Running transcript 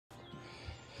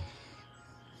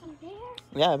bear?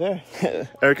 Yeah, a bear.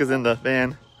 Erica's in the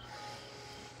van.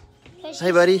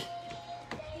 Hey, buddy.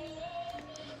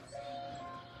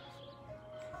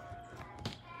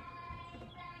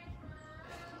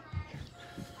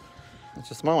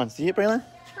 It's a small one. See it, Braylon?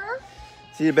 Huh?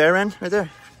 See the bear run right there?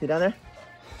 See down there?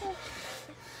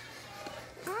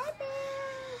 Hi,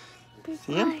 bear.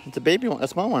 See him? It's a baby one, a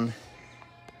small one.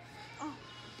 Oh.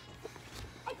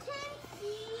 I can't see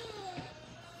it.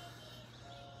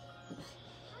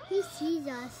 He sees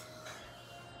us.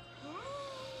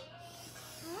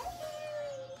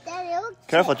 Daddy, look.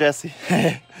 Careful, Jesse.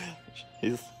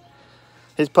 he's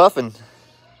puffing.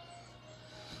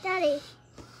 Daddy,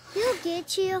 he'll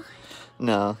get you.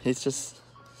 No, he's just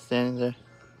standing there.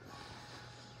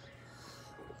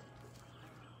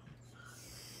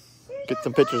 Get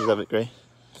some pictures of it, Gray.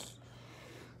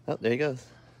 Oh, there he goes.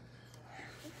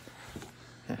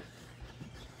 Yeah.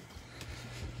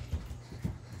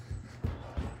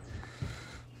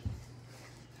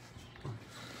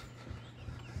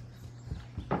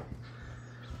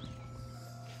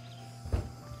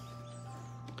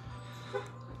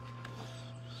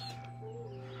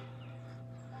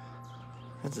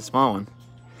 That's a small one.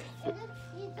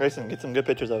 Grayson, get some good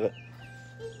pictures of it.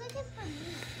 He's looking for me.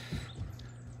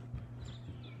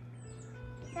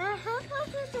 Dad, how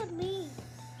close is me?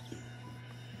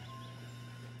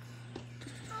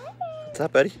 What's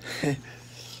up, buddy? Look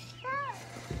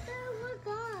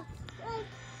up.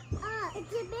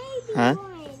 It's a baby Huh?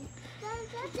 one.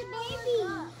 That's a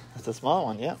baby. That's a small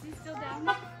one, yeah. Is he still down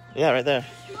there? Yeah, right there.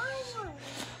 Small one.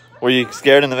 Were you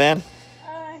scared in the van?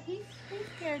 He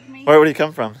scared me. Where did he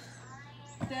come from?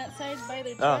 That side by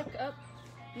the Oh. truck up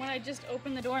when I just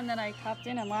opened the door and then I hopped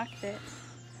in and locked it.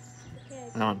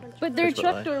 No. But their That's what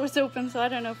truck I- door was open, so I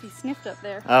don't know if he sniffed up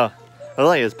there. Oh, I looked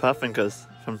like he was puffing because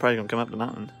I'm probably gonna come up the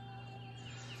mountain.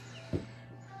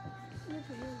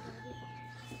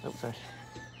 Oh, sorry.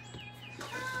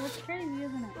 It's crazy,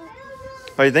 isn't it?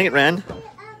 What do you think it ran?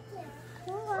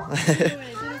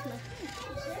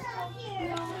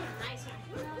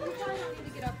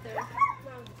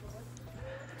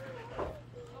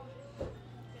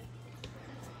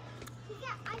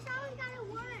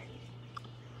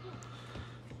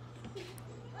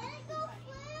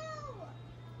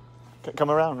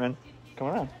 Come around, Ren. Come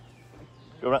around.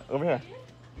 Go right over here.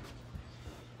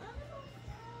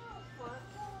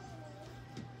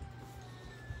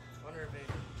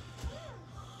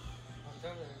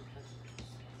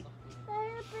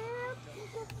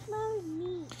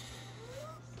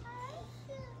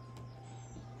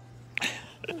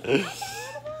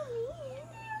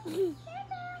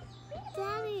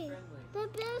 Daddy, the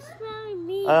bear's smelling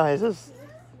me. Oh, he's just.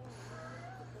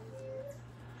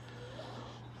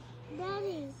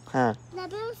 Daddy, Huh. the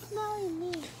bear's smelling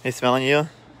me. He's smelling you?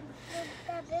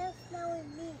 The bear's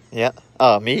smelling me. Yeah.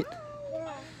 Oh, meat?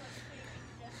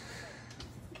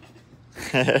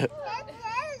 Yeah.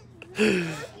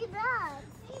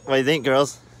 What do you think,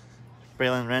 girls?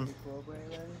 Braylon and Ren?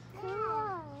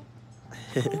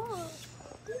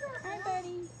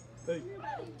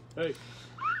 Hey.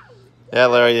 Yeah,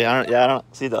 Larry. I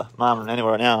don't see the mom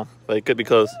anywhere now, but it could be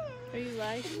close. Are you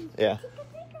live? Yeah. Aw.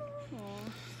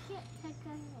 Hi,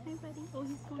 buddy. Oh,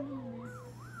 he's going in there.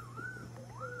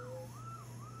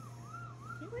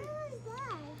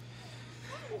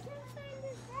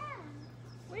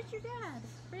 Where's your dad?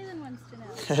 Braylon wants to know.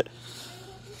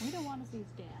 We don't want to see his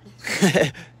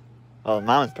dad. Oh,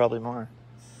 mom is probably more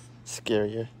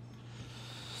scarier.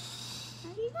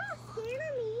 He's not scared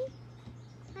of me.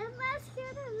 I'm not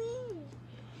scared of me.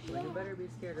 Well, you better be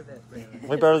scared of this, Braylon.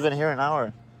 We barely been here an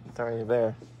hour. It's already a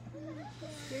bear.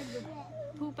 Scared the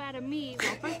poop out of me.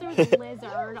 Well, first there was a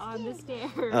lizard on the stairs.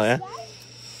 Oh, yeah?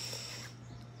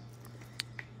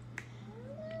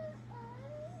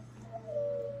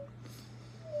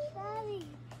 Daddy,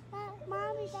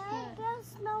 Mommy, Daddy, bear's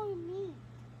smelling me.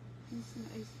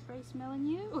 He's probably smelling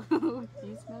you. Do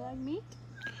you smell like meat?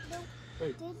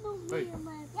 Hey, There's no Hey. meat in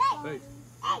my hey, hey.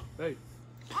 Hey.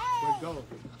 Where'd go?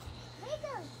 Wait,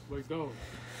 Where'd go?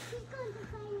 he's going to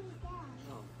find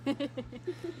his dad.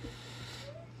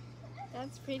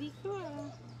 That's pretty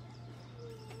cool.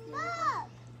 Look!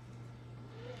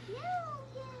 You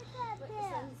get that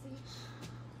bear.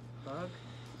 Bug?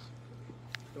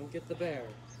 Don't get the bear.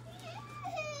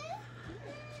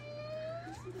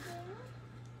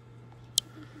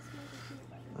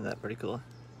 Isn't that pretty cool?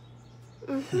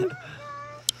 That's a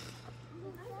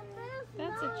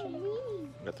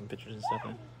treat. Got some pictures and stuff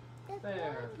in.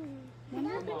 Bear. Come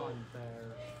on,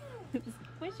 bear.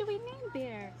 What should we name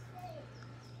Bear?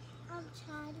 I'm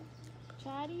Chatty.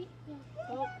 Chatty?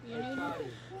 Oh, you need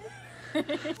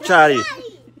Chatty. Chatty!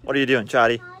 What are you doing,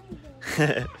 Chatty? Chatty. Daddy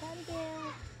bear.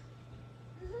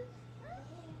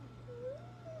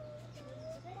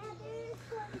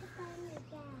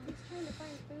 He's trying to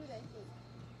find food, I think.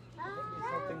 He's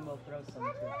hoping we'll throw some to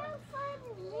him.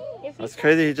 If he That's tries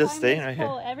crazy, to he's just climb staying this right here.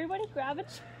 pole, everybody grab a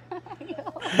child.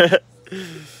 Yeah.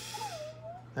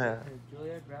 Hey,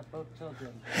 Julia, grab both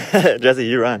children. Jesse,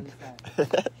 you run.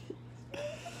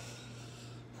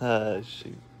 Inside.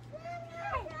 Shoot.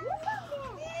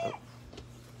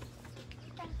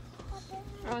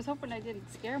 I was hoping I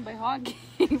didn't scare him by honking,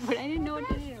 but I didn't know what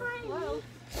to do. Whoa.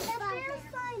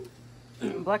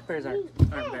 Black bears aren't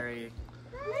very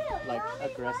like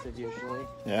aggressive usually.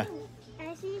 Yeah.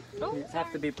 You just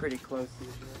have to be pretty close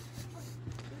usually.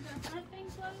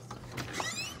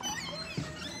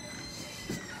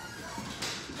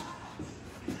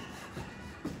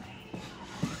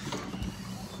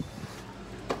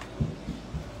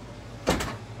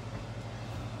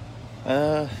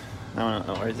 I don't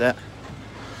know where he's at.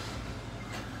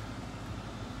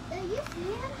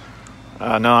 No,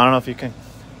 I don't know if you can.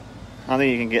 I don't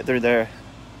think you can get through there.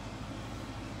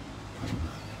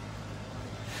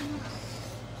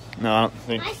 No, I don't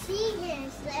think. I see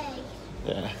his leg.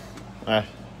 Yeah. I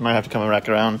might have to come back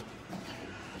around.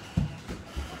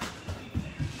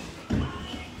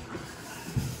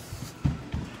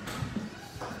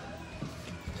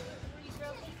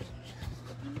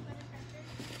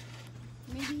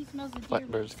 Maybe he smells the deer.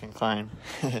 Blackbirds can climb.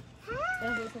 That's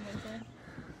what someone said.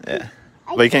 Yeah.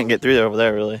 But you can't get through there over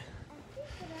there, really.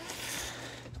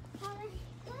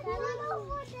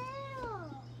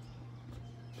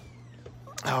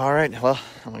 Alright, well,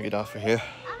 I'm gonna get off of here.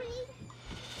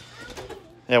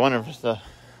 Yeah, I wonder if the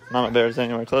mama bear is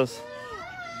anywhere close.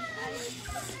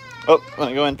 Oh,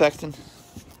 wanna go in, Paxton?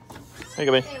 There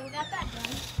you go, babe. Okay, we got that done.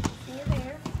 See you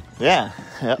there. Yeah,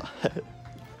 yeah.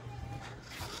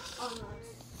 Almost.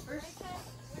 First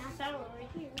half hour right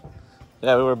here.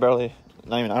 Yeah, we were barely,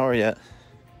 not even an hour yet.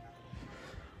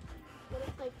 What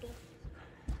if like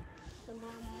the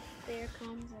mom bear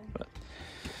comes and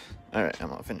Alright, I'm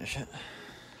gonna finish it.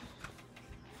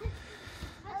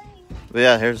 But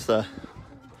yeah, here's the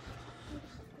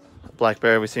black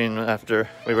bear we seen after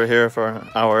we were here for an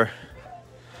hour.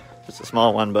 Just a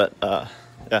small one, but yeah,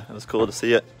 it was cool to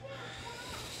see it.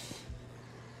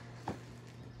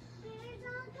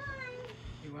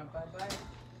 You went bye-bye?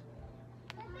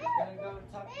 Gonna go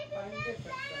talk, find different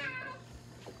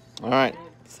things. Alright,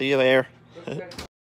 see you there. Look,